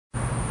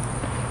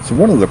So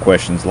one of the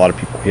questions a lot of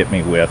people hit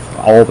me with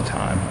all the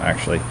time,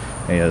 actually,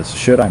 is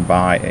should I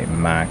buy a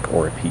Mac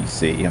or a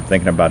PC? I'm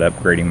thinking about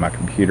upgrading my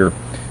computer,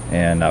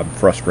 and I'm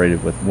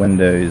frustrated with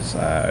Windows.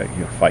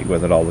 Fight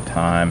with it all the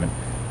time, and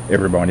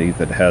everybody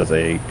that has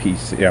a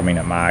PC, I mean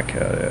a Mac,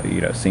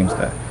 seems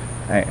to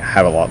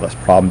have a lot less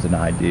problems than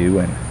I do,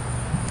 and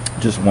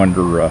just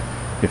wonder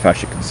if I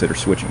should consider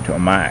switching to a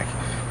Mac.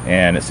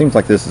 And it seems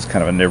like this is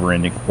kind of a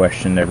never-ending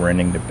question,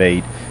 never-ending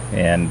debate,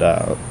 and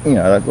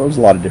there's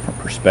a lot of different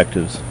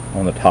perspectives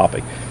on the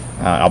topic.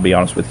 I'll be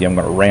honest with you, I'm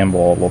going to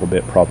ramble a little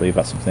bit probably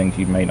about some things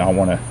you may not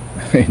want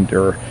to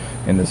endure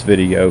in this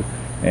video,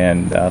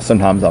 and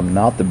sometimes I'm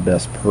not the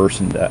best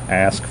person to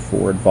ask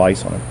for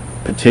advice on a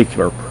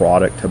particular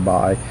product to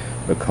buy,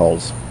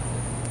 because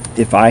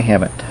if I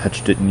haven't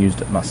touched it and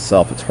used it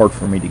myself, it's hard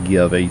for me to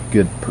give a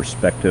good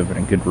perspective and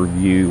a good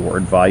review or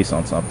advice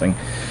on something,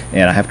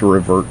 and I have to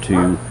revert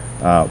to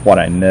what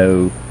I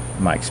know,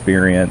 my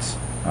experience,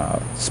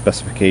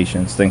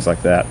 specifications, things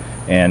like that,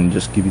 and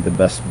just give you the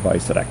best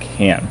advice that I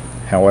can.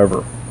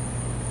 However,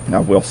 I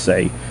will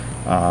say,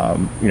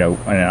 and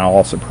I'll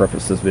also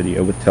preface this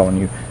video with telling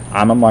you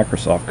I'm a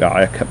Microsoft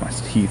guy. I cut my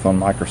teeth on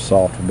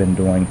Microsoft. I've been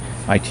doing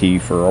IT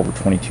for over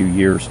 22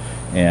 years,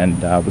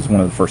 and I was one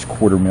of the first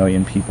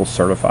 250,000 people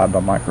certified by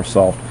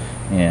Microsoft,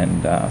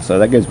 and so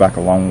that goes back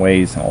a long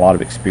ways and a lot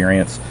of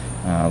experience,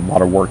 a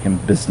lot of work in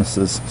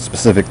businesses,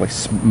 specifically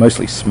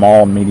mostly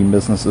small and medium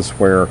businesses,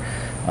 where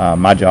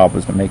my job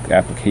was to make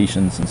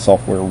applications and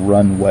software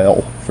run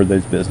well for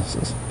those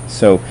businesses.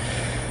 So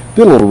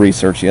did a little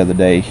research the other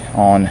day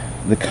on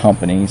the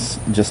companies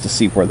just to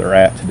see where they're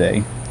at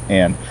today,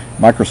 and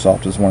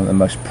Microsoft is one of the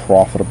most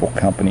profitable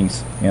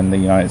companies in the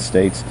United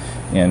States,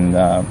 in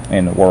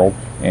the world,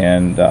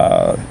 and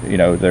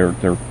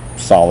they're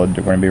solid.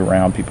 They're going to be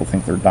around. People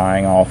think they're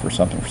dying off or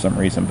something for some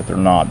reason, but they're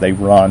not. They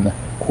run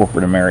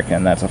corporate America,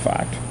 and that's a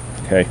fact.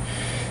 Okay,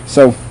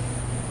 so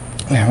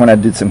when I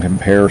did some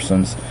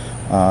comparisons,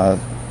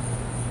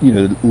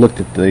 looked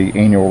at the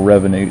annual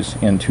revenues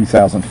in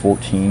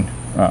 2014.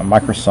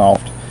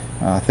 Microsoft,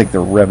 I think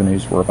their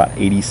revenues were about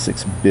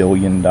 $86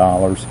 billion,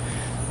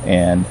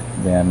 and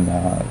then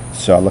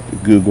so I looked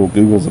at Google.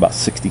 Google's about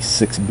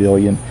 $66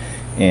 billion,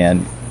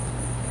 and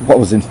what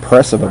was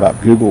impressive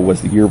about Google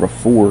was the year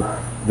before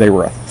they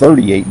were a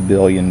 $38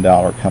 billion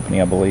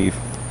company, I believe.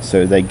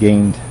 So they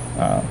gained,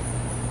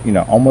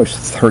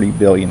 almost $30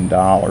 billion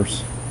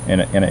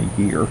in a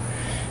year,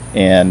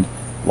 and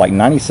like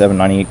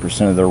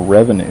 97-98% of their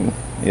revenue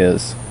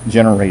is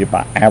generated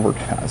by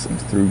advertising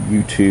through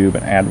YouTube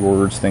and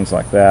AdWords, things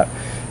like that,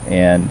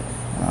 and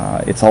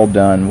it's all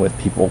done with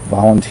people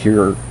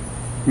voluntarily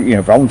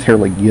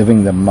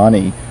giving them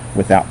money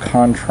without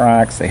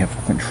contracts. They have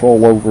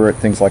control over it,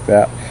 things like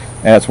that.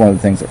 And that's one of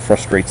the things that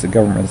frustrates the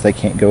government, is they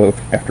can't go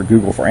after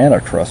Google for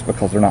antitrust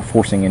because they're not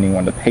forcing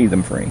anyone to pay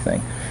them for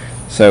anything.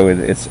 So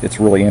it's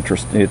really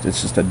interesting. It's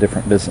just a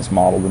different business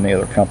model than the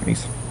other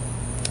companies.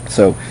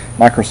 So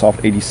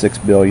Microsoft, 86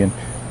 billion,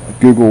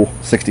 Google,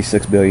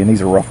 66 billion.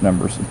 These are rough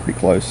numbers, pretty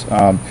close.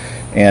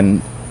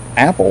 And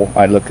Apple,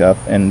 I look up,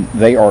 and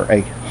they are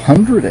a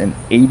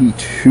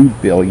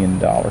 $182 billion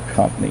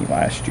company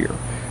last year,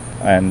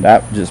 and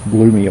that just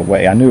blew me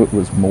away. I knew it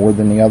was more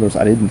than the others.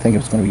 I didn't think it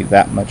was going to be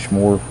that much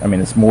more. I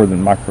mean, it's more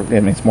than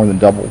it's more than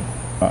double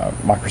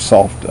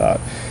Microsoft.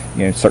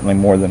 Certainly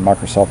more than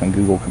Microsoft and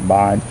Google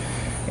combined,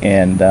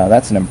 and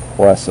that's an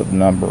impressive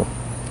number.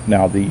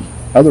 Now, the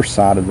other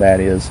side of that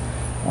is,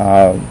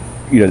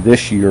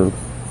 this year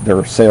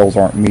their sales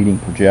aren't meeting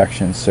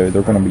projections, so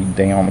they're going to be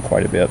down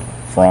quite a bit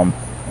from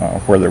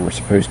where they were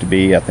supposed to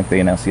be. I think they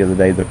announced the other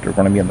day that they're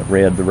going to be in the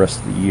red the rest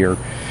of the year.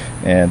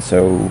 And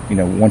so,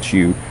 once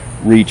you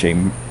reach a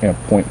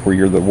point where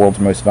you're the world's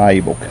most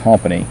valuable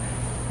company,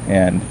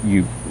 and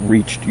you've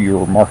reached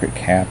your market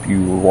cap,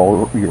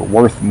 you're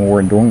worth more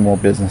and doing more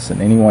business than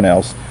anyone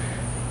else,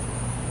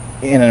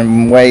 in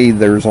a way,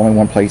 there's only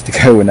one place to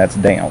go, and that's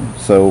down.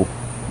 So,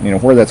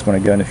 where that's going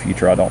to go in the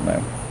future, I don't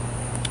know.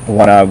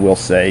 What I will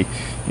say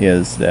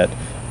is that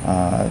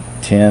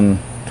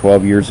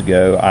 10-12 years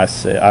ago,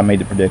 I made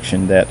the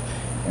prediction that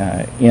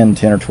in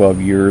 10 or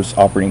 12 years,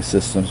 operating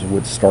systems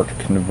would start to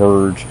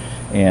converge,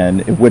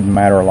 and it wouldn't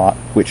matter a lot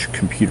which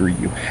computer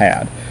you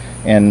had.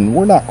 And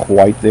we're not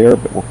quite there,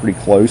 but we're pretty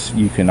close.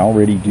 You can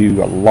already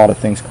do a lot of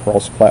things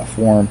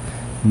cross-platform.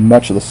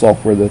 Much of the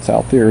software that's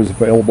out there is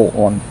available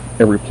on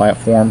every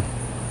platform,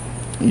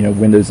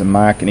 Windows and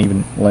Mac, and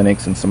even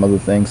Linux and some other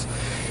things.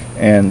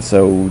 And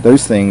so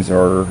those things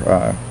are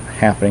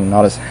happening,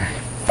 not as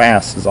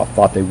fast as I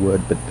thought they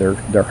would, but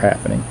they're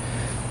happening.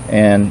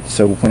 And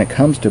so when it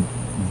comes to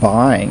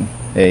buying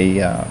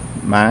a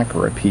Mac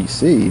or a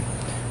PC,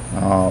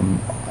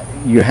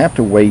 you have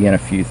to weigh in a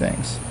few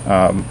things.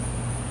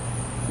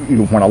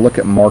 When I look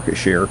at market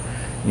share,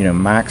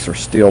 Macs are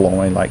still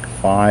only like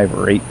 5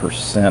 or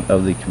 8%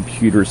 of the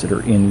computers that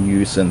are in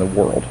use in the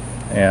world,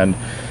 and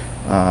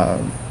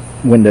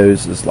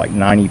Windows is like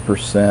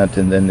 90%,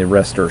 and then the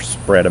rest are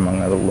spread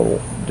among other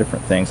little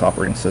different things,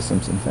 operating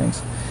systems and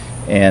things.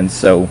 And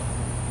so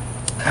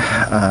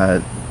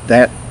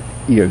that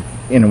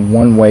in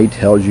one way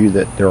tells you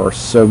that there are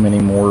so many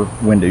more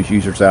Windows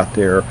users out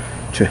there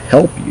to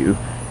help you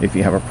if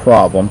you have a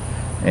problem,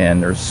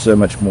 and there's so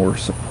much more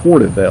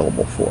support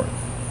available for it.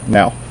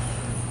 Now,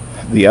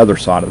 the other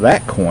side of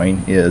that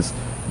coin is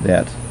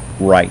that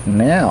right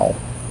now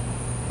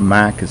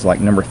Mac is like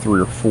number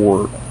 3 or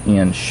 4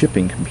 in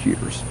shipping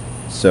computers,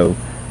 so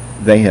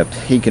they have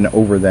taken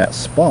over that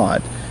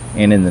spot,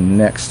 and in the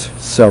next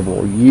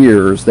several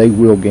years they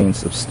will gain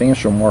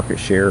substantial market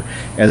share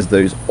as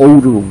those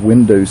older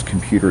Windows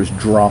computers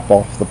drop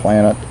off the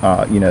planet.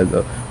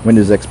 The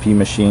Windows XP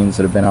machines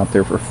that have been out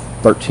there for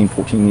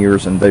 13-14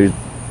 years, and those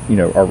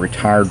are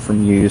retired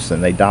from use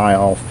and they die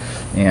off,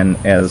 and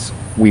as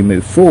we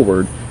move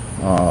forward,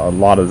 a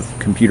lot of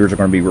computers are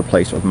going to be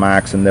replaced with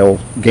Macs, and they'll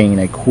gain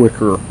a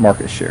quicker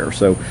market share.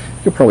 So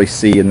you'll probably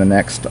see in the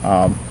next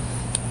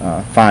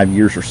 5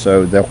 years or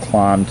so they'll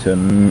climb to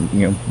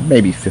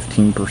maybe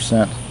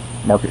 15%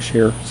 market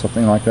share,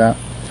 something like that.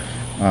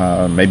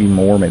 Maybe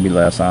more, maybe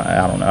less.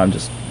 I don't know. I'm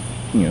just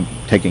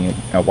taking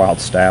a wild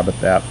stab at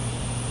that.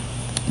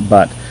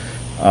 But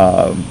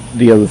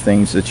the other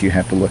things that you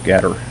have to look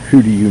at are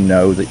who do you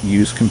know that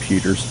use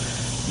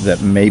computers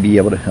that may be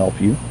able to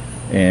help you,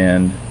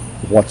 and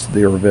what's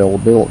their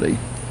availability.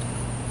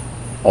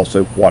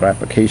 Also, what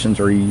applications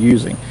are you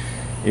using?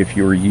 If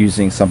you're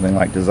using something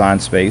like Design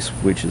Space,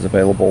 which is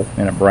available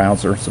in a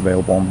browser, it's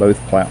available on both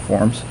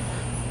platforms,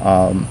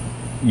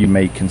 you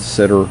may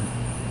consider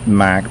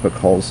Mac,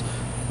 because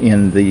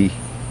in the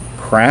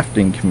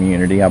crafting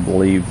community, I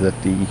believe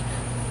that the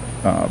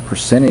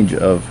percentage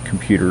of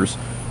computers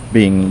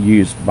being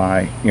used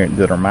by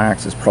that are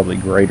Macs is probably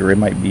greater. It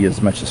might be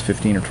as much as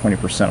 15 or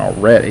 20%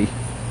 already.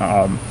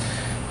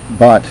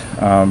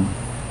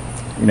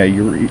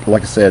 You're,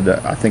 like I said,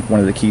 I think one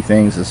of the key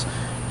things is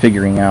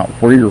figuring out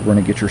where you're going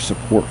to get your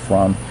support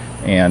from,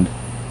 and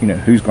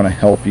who's going to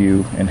help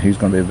you, and who's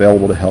going to be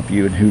available to help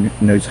you, and who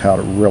knows how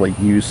to really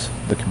use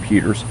the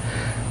computers.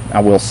 I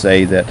will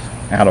say that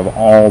out of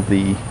all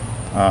the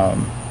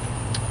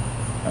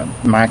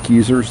Mac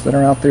users that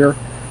are out there,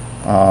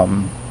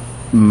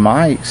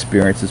 my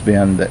experience has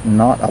been that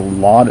not a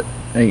lot,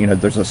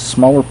 there's a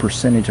smaller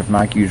percentage of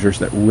Mac users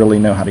that really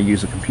know how to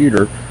use a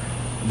computer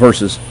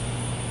versus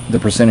the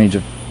percentage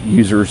of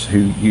users who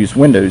use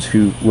Windows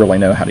who really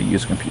know how to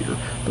use a computer,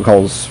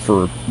 because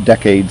for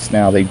decades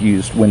now they've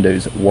used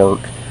Windows at work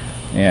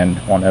and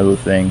on other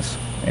things,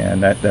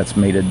 and that's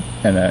made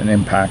an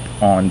impact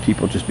on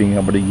people just being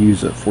able to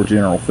use it for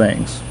general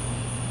things.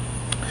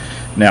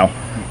 Now,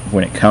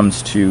 when it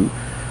comes to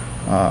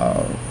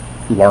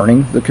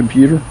learning the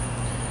computer,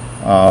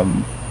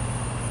 one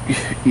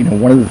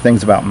of the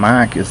things about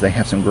Mac is they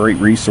have some great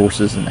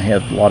resources, and they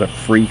have a lot of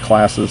free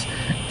classes.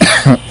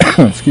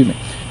 Excuse me.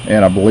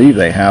 And I believe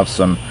they have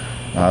some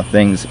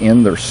things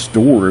in their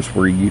stores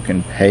where you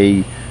can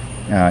pay.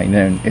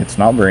 It's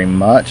not very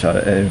much.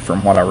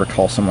 From what I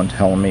recall, someone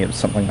telling me it was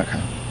something like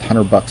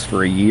 $100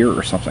 for a year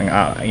or something.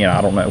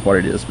 I don't know what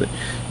it is, but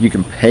you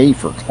can pay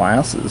for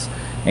classes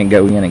and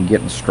go in and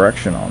get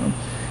instruction on them.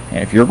 And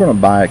if you're going to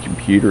buy a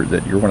computer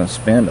that you're going to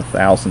spend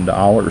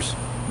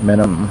 $1,000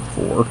 minimum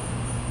for,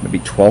 maybe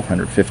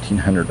 $1,200,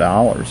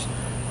 $1,500,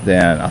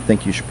 then I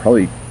think you should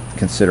probably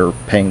consider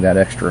paying that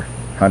extra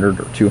 $100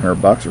 or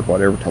 $200 or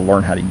whatever to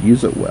learn how to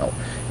use it well,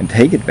 and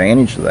take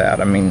advantage of that.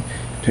 I mean,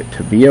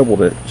 to be able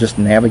to just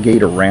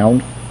navigate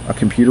around a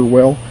computer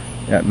well,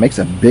 it makes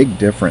a big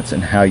difference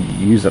in how you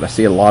use it. I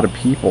see a lot of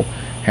people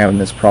having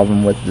this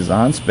problem with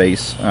Design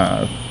Space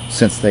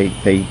since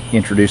they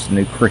introduced a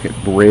new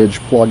Cricut Bridge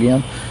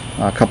plugin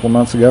a couple of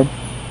months ago,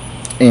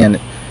 and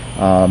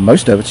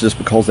most of it's just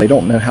because they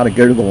don't know how to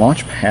go to the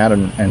launch pad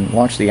and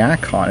launch the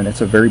icon, and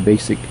it's a very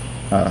basic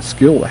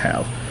skill to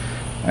have,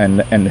 and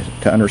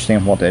to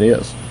understand what that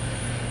is.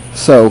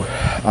 So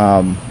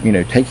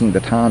taking the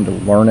time to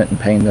learn it and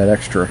paying that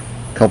extra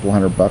couple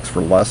 $100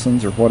 for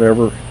lessons or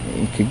whatever,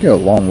 it could go a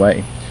long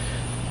way.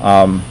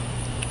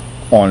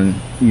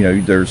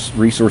 There's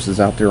resources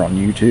out there on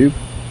YouTube.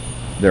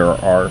 There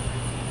are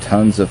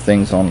tons of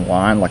things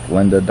online like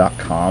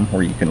lynda.com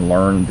where you can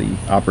learn the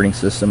operating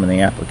system and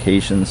the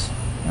applications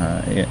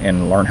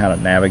and learn how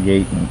to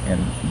navigate and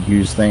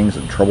use things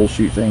and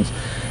troubleshoot things.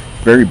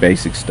 Very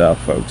basic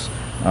stuff, folks.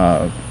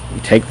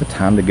 You take the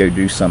time to go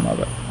do some of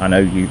it. I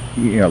know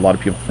a lot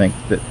of people think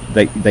that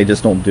they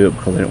just don't do it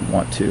because they don't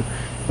want to,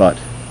 but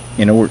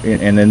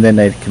and then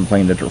they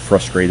complain that they're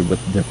frustrated with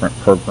different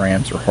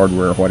programs or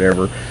hardware or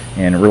whatever,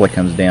 and it really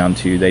comes down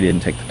to they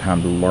didn't take the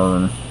time to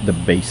learn the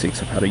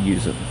basics of how to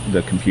use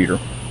the computer.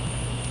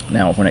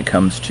 Now, when it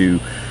comes to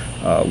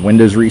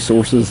Windows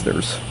resources,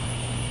 there's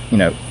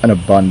an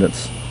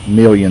abundance,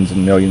 millions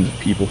and millions of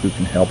people who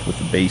can help with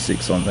the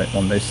basics on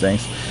those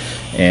things,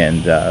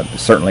 and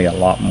certainly a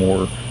lot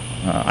more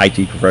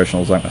IT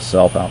professionals like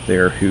myself out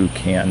there who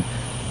can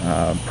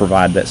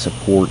provide that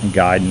support and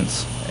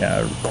guidance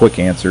quick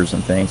answers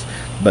and things.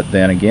 But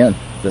then again,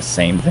 the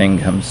same thing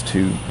comes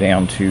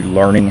down to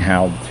learning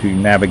how to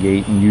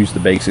navigate and use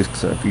the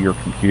basics of your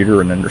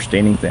computer and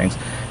understanding things.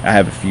 I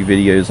have a few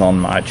videos on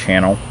my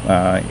channel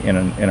in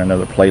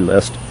another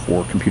playlist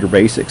for computer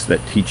basics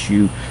that teach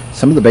you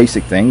some of the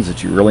basic things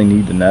that you really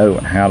need to know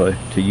and how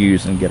to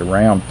use and get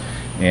around.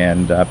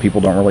 And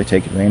people don't really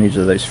take advantage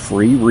of those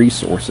free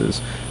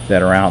resources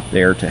that are out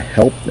there to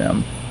help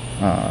them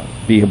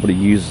be able to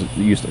use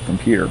the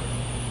computer.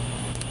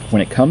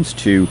 When it comes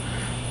to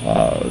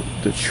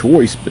the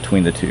choice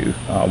between the two,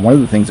 one of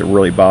the things that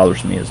really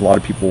bothers me is a lot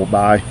of people will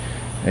buy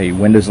a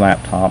Windows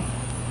laptop.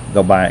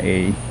 They'll buy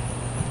a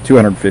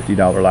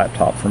 $250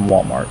 laptop from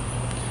Walmart.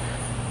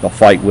 They'll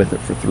fight with it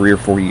for 3 or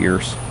 4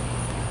 years.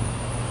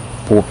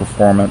 Poor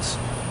performance,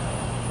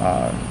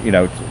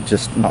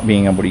 just not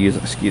being able to use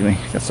it. Excuse me,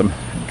 got some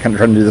kind of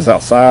trying to do this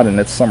outside, and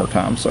it's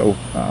summertime, so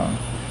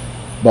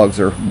bugs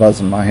are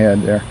buzzing my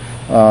head there.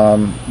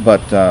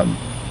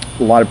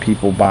 A lot of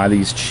people buy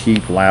these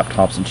cheap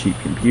laptops and cheap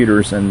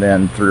computers, and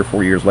then 3 or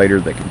 4 years later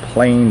they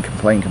complain.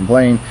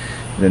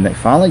 Then they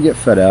finally get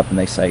fed up and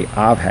they say,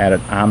 I've had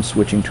it, I'm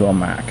switching to a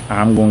Mac,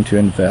 I'm going to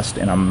invest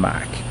in a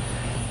Mac.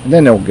 And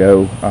then they'll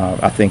go,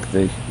 I think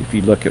if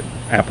you look at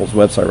Apple's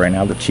website right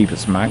now, the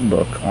cheapest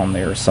MacBook on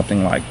there is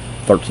something like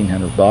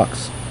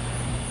 $1,300.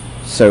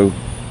 So,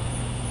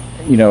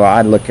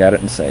 I look at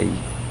it and say,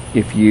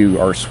 if you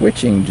are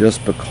switching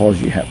just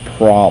because you have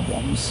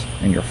problems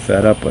and you're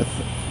fed up with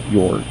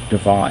your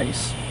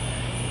device,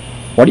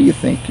 what do you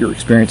think your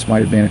experience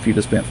might have been if you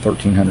just spent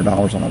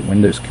 $1,300 on a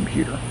Windows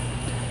computer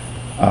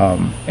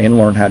and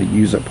learned how to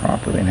use it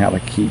properly and how to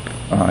keep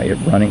it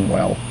running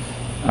well?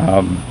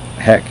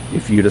 Heck,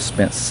 if you'd have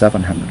spent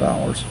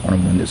 $700 on a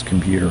Windows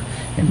computer,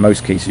 in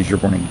most cases you're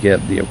going to get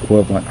the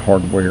equivalent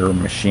hardware,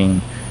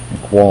 machine,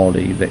 and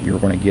quality that you're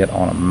going to get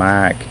on a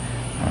Mac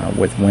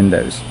with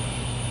Windows.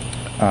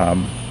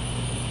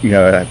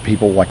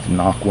 People like to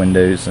knock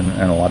Windows and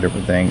a lot of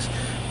different things,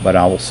 but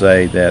I will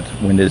say that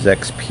Windows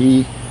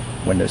XP,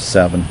 Windows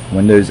 7,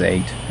 Windows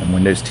 8, and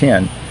Windows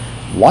 10,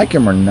 like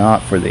them or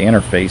not for the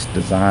interface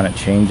design and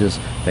changes,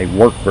 they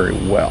work very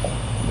well.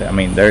 I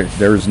mean,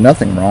 there's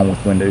nothing wrong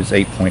with Windows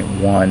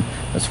 8.1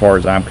 as far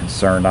as I'm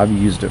concerned. I've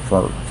used it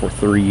for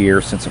 3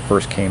 years since it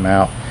first came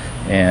out,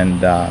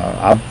 and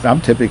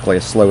I'm typically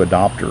a slow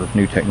adopter of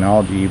new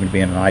technology, even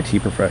being an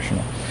IT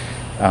professional.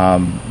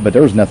 But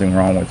there was nothing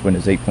wrong with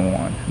Windows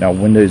 8.1. Now,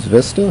 Windows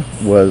Vista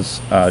was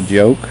a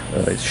joke.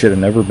 It should have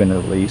never been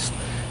released.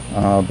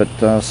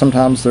 But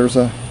sometimes there's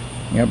a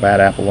bad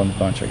apple in the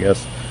bunch, I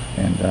guess.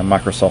 And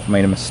Microsoft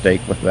made a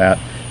mistake with that.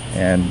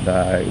 And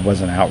it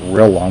wasn't out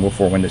real long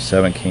before Windows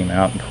 7 came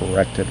out and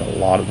corrected a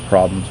lot of the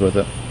problems with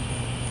it.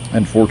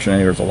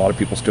 Unfortunately, there's a lot of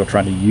people still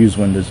trying to use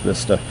Windows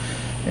Vista.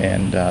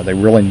 And they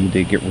really need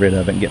to get rid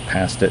of it and get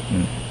past it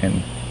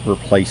and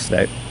replace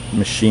that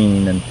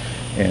machine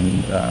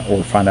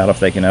or find out if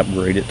they can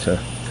upgrade it to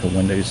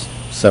Windows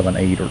 7,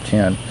 8, or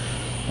 10.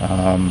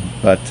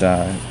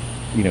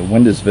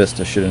 Windows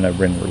Vista should have never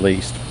been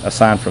released.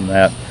 Aside from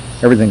that,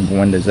 everything from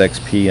Windows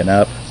XP and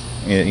up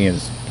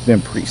has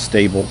been pretty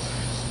stable.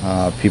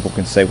 People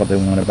can say what they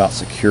want about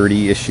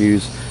security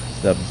issues.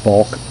 The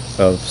bulk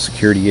of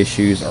security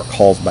issues are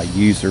caused by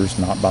users,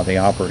 not by the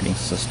operating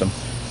system.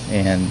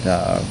 And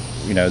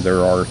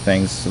there are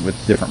things with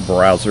different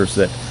browsers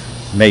that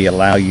may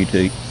allow you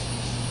to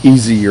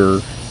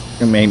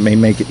may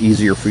make it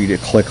easier for you to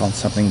click on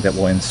something that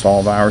will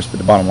install virus, but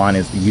the bottom line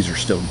is the user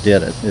still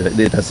did it.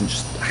 It doesn't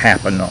just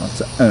happen on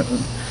its own.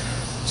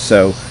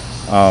 So,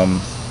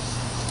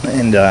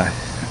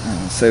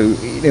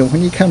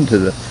 when you come to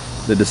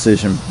the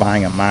decision of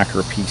buying a Mac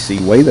or a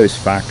PC, weigh those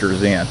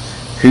factors in.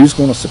 Who's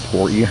going to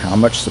support you? How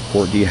much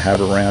support do you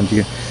have around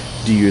you?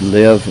 Do you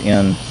live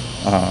in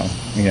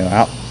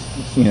out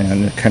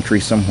in the country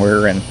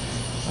somewhere in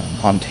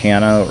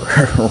Montana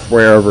or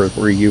wherever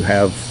where you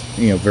have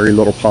very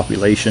little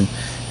population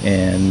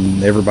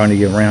and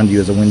everybody around you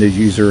is a Windows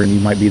user, and you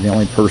might be the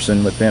only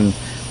person within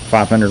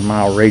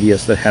 500-mile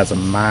radius that has a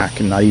Mac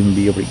and not even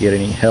be able to get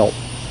any help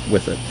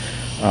with it,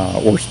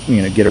 or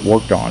get it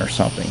worked on or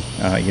something.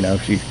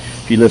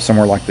 If you live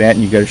somewhere like that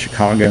and you go to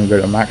Chicago and go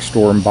to a Mac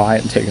store and buy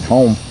it and take it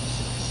home,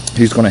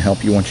 who's going to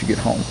help you once you get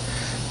home?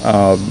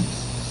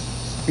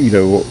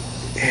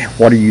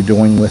 What are you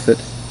doing with it?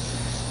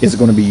 Is it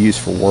going to be used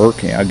for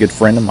work? A good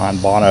friend of mine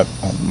bought a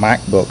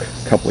MacBook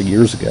a couple of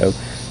years ago,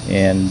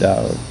 and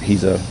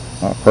he's a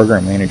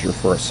program manager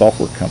for a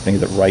software company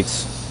that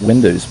writes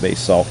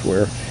Windows-based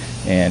software,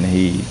 and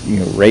he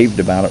raved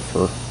about it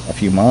for a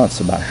few months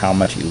about how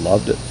much he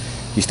loved it.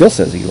 He still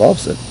says he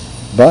loves it,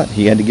 but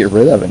he had to get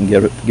rid of it and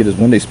get his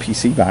Windows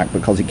PC back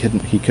because he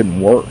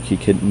couldn't work. He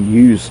couldn't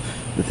use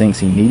the things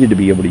he needed to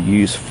be able to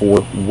use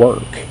for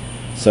work.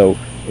 So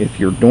if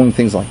you're doing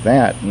things like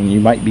that, and you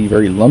might be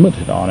very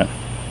limited on it,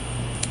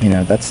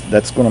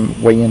 that's going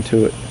to weigh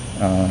into it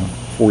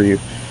for you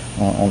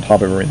on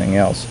top of everything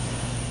else.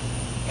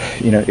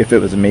 If it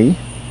was me,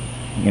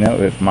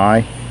 if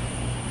my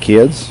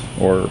kids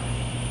or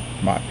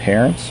my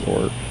parents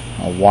or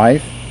my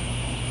wife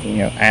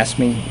ask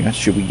me,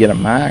 should we get a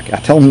Mac? I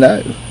tell them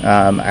no.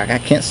 I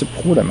can't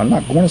support them. I'm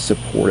not going to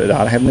support it.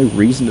 I have no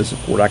reason to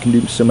support it. I can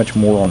do so much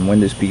more on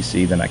Windows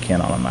PC than I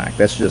can on a Mac.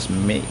 That's just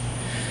me.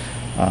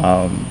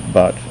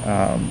 But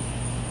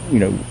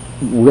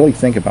really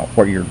think about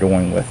what you're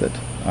doing with it.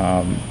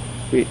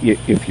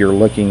 If you're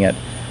looking at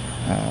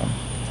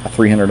a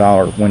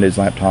 $300 Windows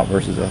laptop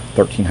versus a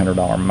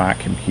 $1,300 Mac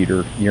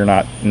computer, you're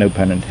not, no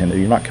pun intended,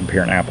 you're not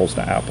comparing apples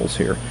to apples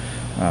here.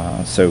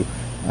 So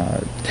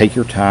take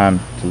your time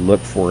to look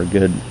for a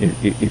good,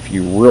 if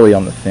you're really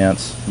on the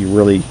fence, you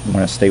really want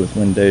to stay with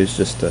Windows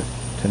just to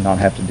not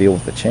have to deal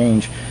with the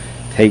change,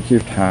 take your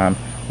time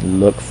and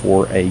look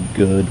for a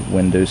good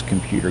Windows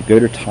computer. Go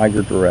to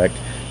Tiger Direct,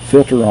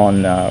 filter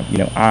on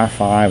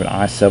i5 and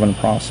i7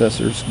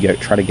 processors,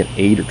 try to get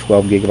 8 or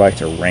 12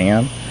 gigabytes of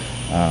RAM.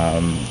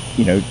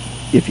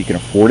 If you can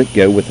afford it,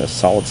 go with a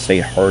solid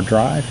state hard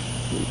drive.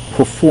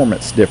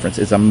 Performance difference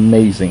is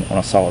amazing on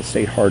a solid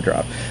state hard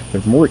drive.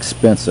 They're more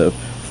expensive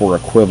for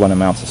equivalent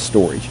amounts of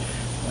storage.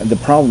 The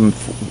problem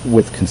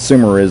with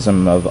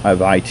consumerism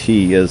of IT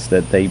is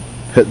that they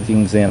put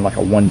things in like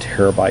a 1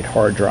 terabyte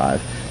hard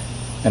drive.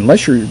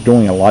 Unless you're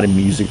doing a lot of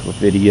music or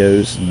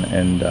videos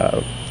and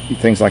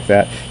things like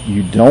that,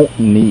 you don't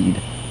need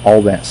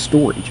all that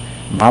storage.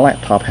 My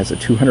laptop has a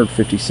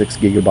 256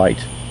 gigabyte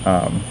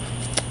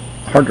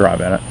hard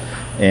drive in it,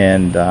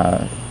 and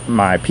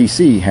my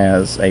PC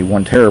has a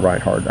 1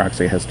 terabyte hard drive.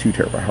 Actually, it has 2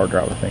 terabyte hard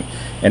drive, I think,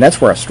 and that's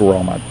where I store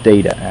all my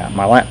data at.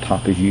 My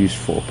laptop is used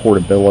for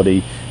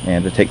portability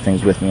and to take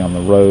things with me on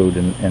the road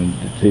and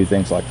to do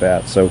things like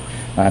that. So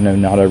I know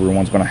not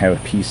everyone's going to have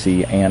a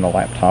PC and a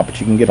laptop,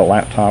 but you can get a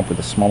laptop with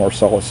a smaller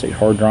solid state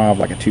hard drive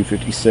like a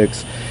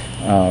 256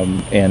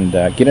 and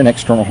get an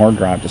external hard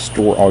drive to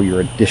store all your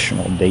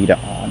additional data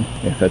on,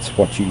 if that's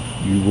what you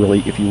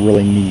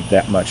really need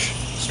that much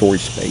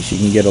storage space. You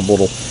can get a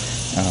little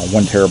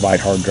 1 terabyte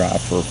hard drive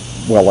for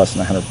well less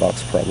than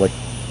 $100 probably,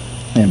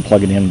 and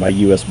plug it in by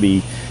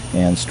USB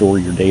and store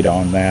your data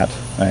on that,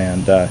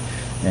 and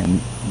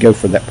go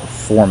for that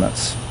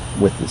performance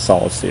with the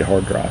solid state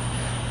hard drive.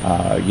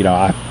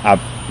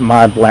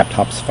 My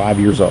laptop's 5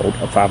 years old,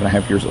 or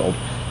 5.5 years old.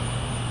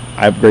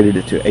 I upgraded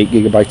it to 8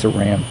 gigabytes of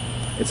RAM.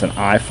 It's an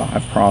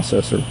i5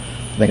 processor.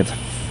 I think it's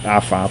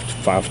i5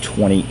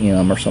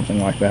 520M or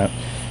something like that,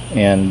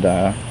 and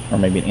or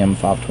maybe an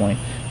M520.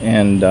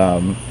 And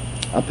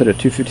I put a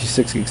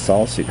 256 gig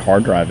solid state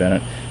hard drive in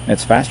it, and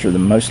it's faster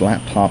than most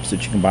laptops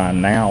that you can buy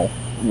now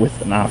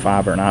with an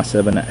i5 or an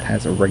i7 that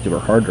has a regular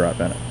hard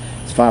drive in it.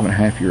 It's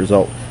 5.5 years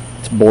old.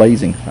 It's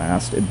blazing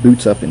fast. It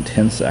boots up in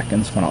 10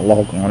 seconds. When I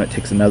log on, it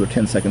takes another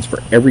 10 seconds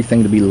for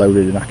everything to be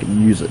loaded and I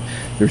can use it.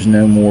 There's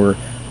no more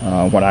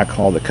what I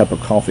call the cup of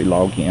coffee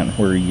login,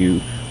 where you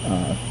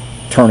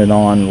turn it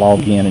on,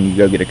 log in, and you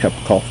go get a cup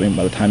of coffee, and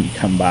by the time you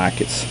come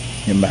back, it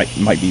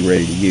might be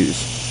ready to use.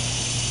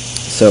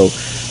 So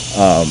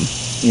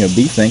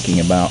be thinking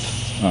about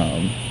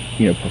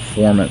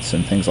performance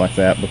and things like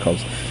that,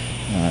 because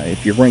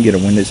if you're going to get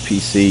a Windows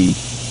PC,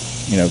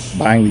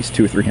 buying these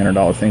 $200 or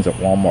 $300 things at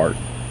Walmart,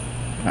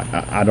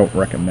 I don't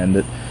recommend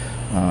it.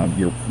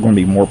 You're going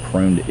to be more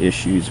prone to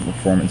issues,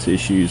 performance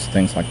issues,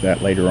 things like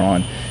that later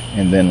on.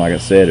 And then, like I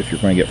said, if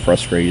you're going to get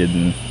frustrated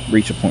and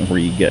reach a point where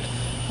you get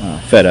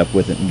fed up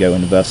with it and go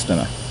invest in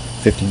a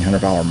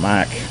 $1,500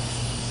 Mac,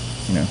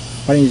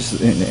 why don't you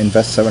just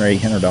invest $700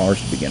 or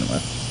 $800 to begin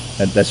with?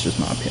 That's just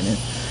my opinion.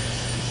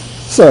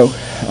 So,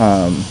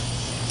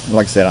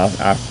 like I said,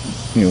 I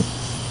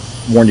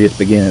warned you at the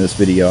beginning of this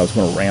video I was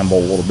going to ramble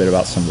a little bit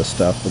about some of this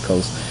stuff,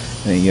 because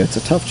it's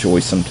a tough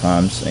choice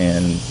sometimes,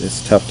 and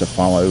it's tough to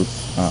follow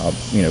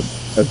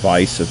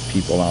advice of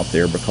people out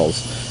there,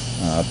 because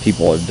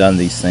people have done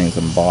these things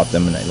and bought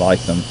them and they like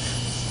them,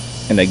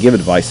 and they give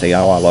advice, say,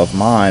 oh, I love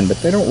mine,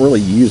 but they don't really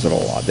use it a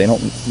lot. They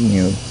don't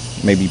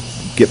maybe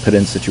get put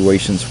in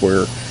situations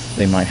where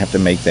they might have to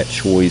make that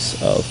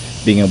choice of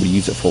being able to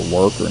use it for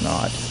work or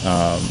not.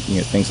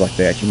 Things like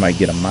that. You might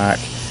get a Mac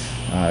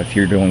if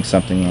you're doing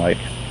something like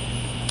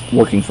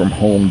working from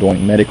home,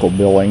 doing medical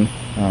billing,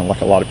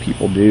 like a lot of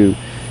people do,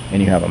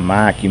 and you have a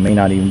Mac, you may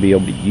not even be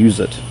able to use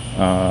it,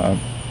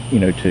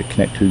 to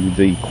connect to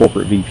the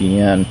corporate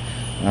VPN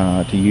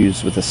to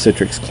use with a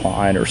Citrix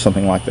client or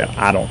something like that.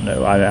 I don't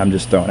know. I'm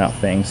just throwing out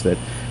things that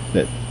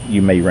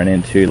you may run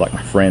into, like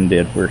my friend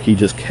did, where he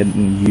just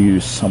couldn't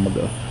use some of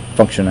the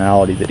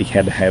functionality that he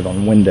had to have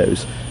on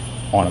Windows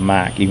on a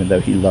Mac, even though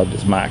he loved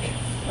his Mac.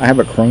 I have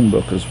a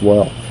Chromebook as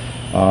well.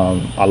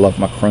 I love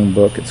my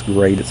Chromebook. It's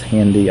great. It's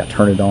handy. I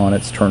turn it on.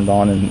 It's turned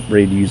on and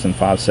ready to use in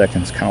 5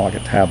 seconds, kind of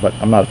like a tablet.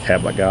 I'm not a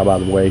tablet guy, by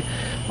the way.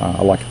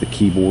 I like the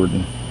keyboard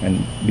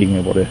and being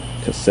able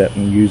to set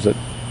and use it.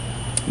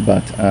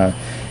 But,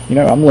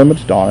 I'm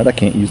limited on it. I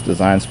can't use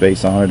design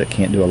space on it. I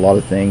can't do a lot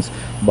of things.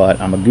 But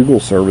I'm a Google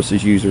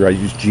services user. I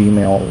use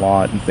Gmail a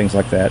lot and things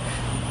like that.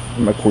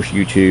 And of course,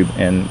 YouTube.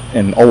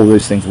 And all of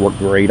those things work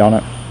great on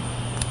it.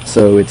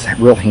 So it's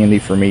real handy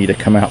for me to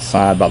come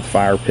outside by the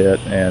fire pit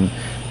and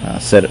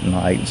sit at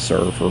night and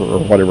surf or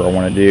whatever I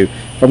want to do.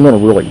 If I'm going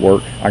to really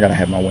work, I got to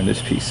have my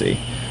Windows PC.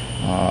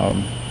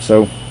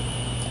 So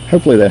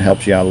hopefully that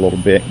helps you out a little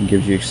bit and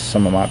gives you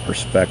some of my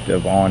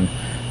perspective on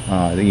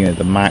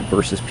the Mac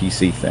versus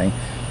PC thing.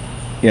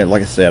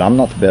 Like I said, I'm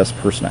not the best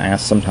person to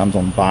ask sometimes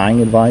on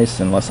buying advice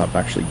unless I've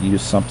actually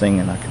used something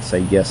and I can say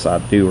yes, I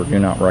do or do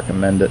not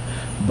recommend it.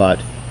 But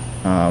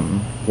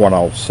what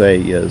I'll say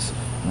is,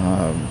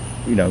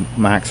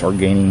 Macs are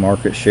gaining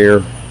market share.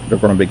 They're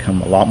going to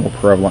become a lot more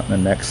prevalent in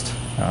the next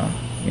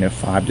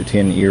 5 to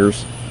 10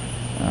 years,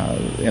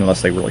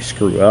 unless they really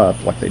screw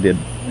up like they did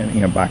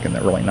back in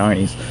the early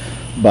 90s.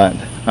 But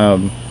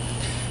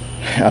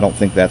I don't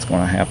think that's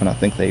going to happen. I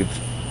think they've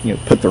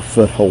put their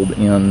foothold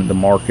in the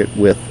market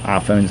with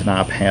iPhones and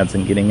iPads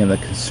and getting in the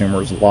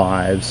consumers'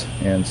 lives,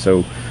 and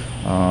so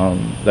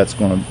that's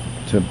going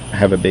to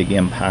have a big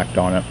impact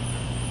on it.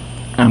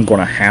 I'm going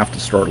to have to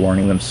start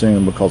learning them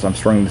soon because I'm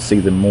starting to see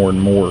them more and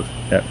more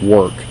at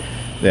work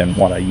than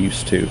what I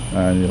used to.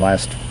 In the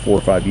last 4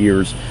 or 5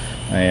 years,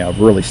 I've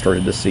really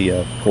started to see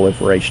a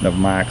proliferation of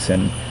Macs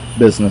in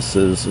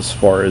businesses. As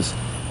far as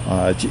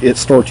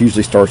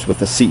usually starts with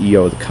the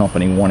CEO of the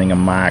company wanting a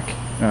Mac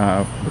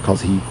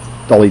because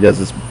all he does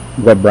is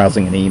web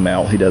browsing and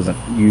email. He doesn't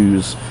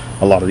use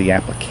a lot of the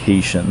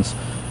applications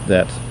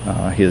that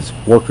his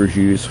workers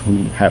use who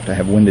have to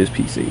have Windows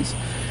PCs.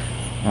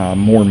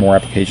 More and more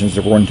applications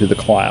are going to the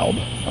cloud,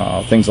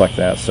 things like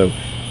that. So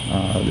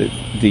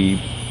the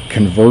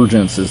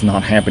convergence is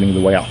not happening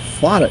the way I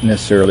thought it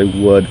necessarily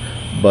would,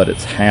 but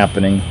it's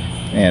happening,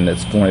 and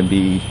it's going to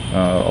be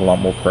a lot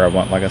more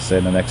prevalent, like I said,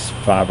 in the next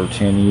 5 or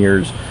 10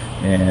 years,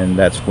 and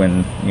that's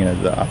when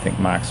I think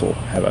Macs will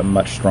have a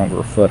much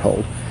stronger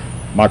foothold.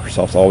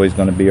 Microsoft's always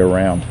going to be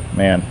around,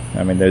 man.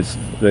 I mean,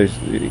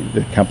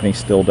 the company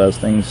still does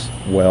things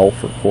well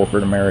for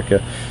corporate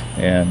America,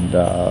 and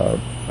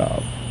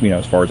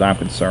as far as I'm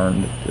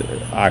concerned,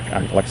 like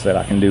I said,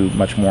 I can do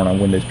much more on a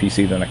Windows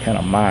PC than I can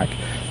on Mac.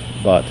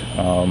 But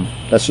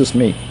that's just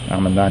me.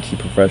 I'm an IT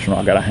professional.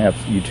 I got to have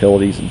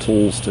utilities and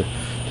tools to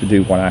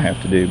do what I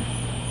have to do.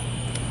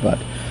 But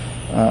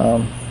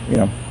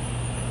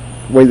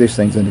weigh these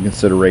things into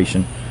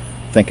consideration.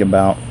 Think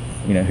about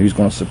who's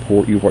going to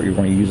support you, what you're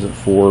going to use it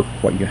for,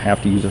 what you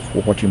have to use it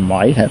for, what you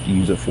might have to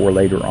use it for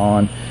later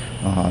on.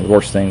 The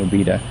worst thing would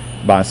be to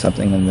buy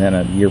something and then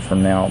a year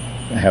from now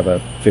have a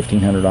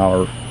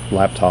 $1,500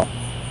 laptop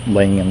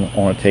laying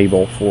on a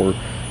table for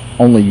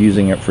only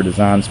using it for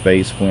design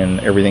space when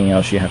everything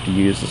else you have to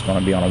use is going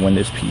to be on a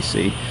Windows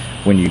PC,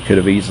 when you could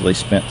have easily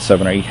spent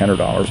 $700 or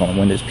 $800 on a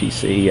Windows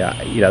PC.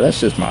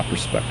 That's just my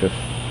perspective.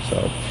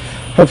 So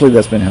hopefully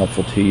that's been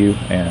helpful to you,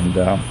 and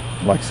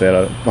like I said,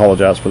 I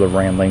apologize for the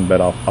rambling,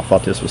 but I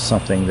thought this was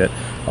something that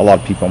a lot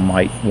of people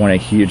might want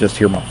to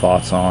hear my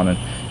thoughts on,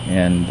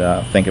 and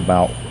think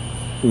about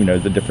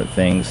the different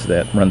things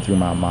that run through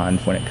my mind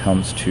when it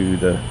comes to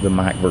the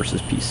Mac versus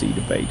PC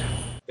debate.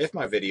 If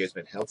my video has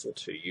been helpful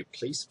to you,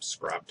 please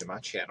subscribe to my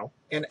channel.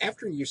 And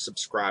after you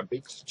subscribe,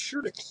 be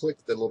sure to click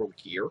the little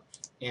gear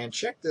and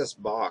check this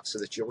box so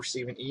that you'll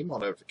receive an email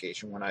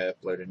notification when I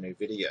upload a new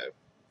video.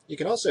 You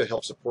can also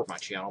help support my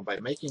channel by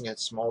making a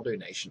small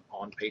donation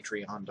on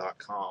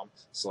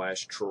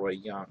patreon.com/Troy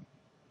Young.